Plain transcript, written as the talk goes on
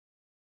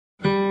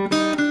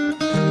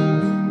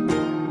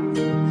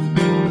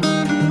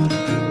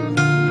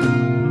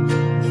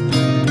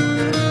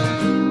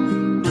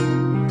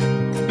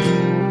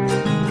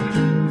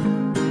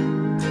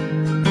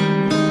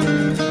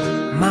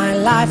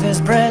is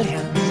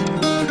brilliant.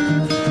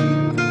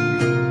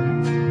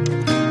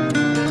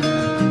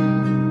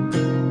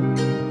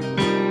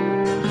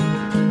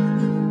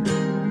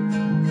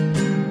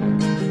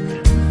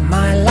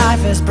 My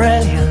life is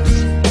brilliant.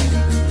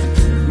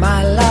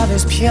 My love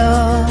is pure.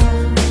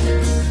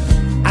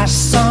 I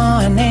saw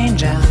an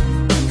angel,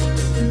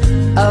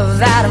 of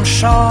that I'm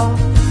sure.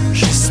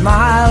 She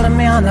smiled at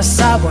me on the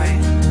subway.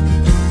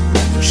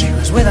 She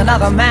was with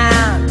another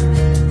man,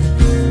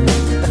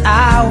 but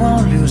I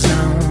won't lose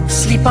no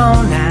sleep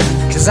on that,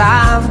 'cause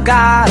I've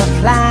got a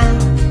plan.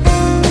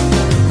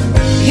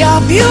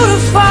 You're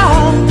beautiful.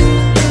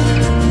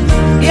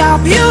 You're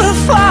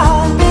beautiful.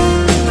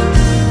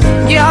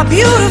 You're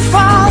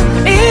beautiful,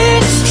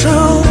 it's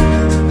true.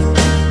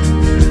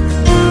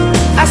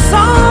 I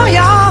saw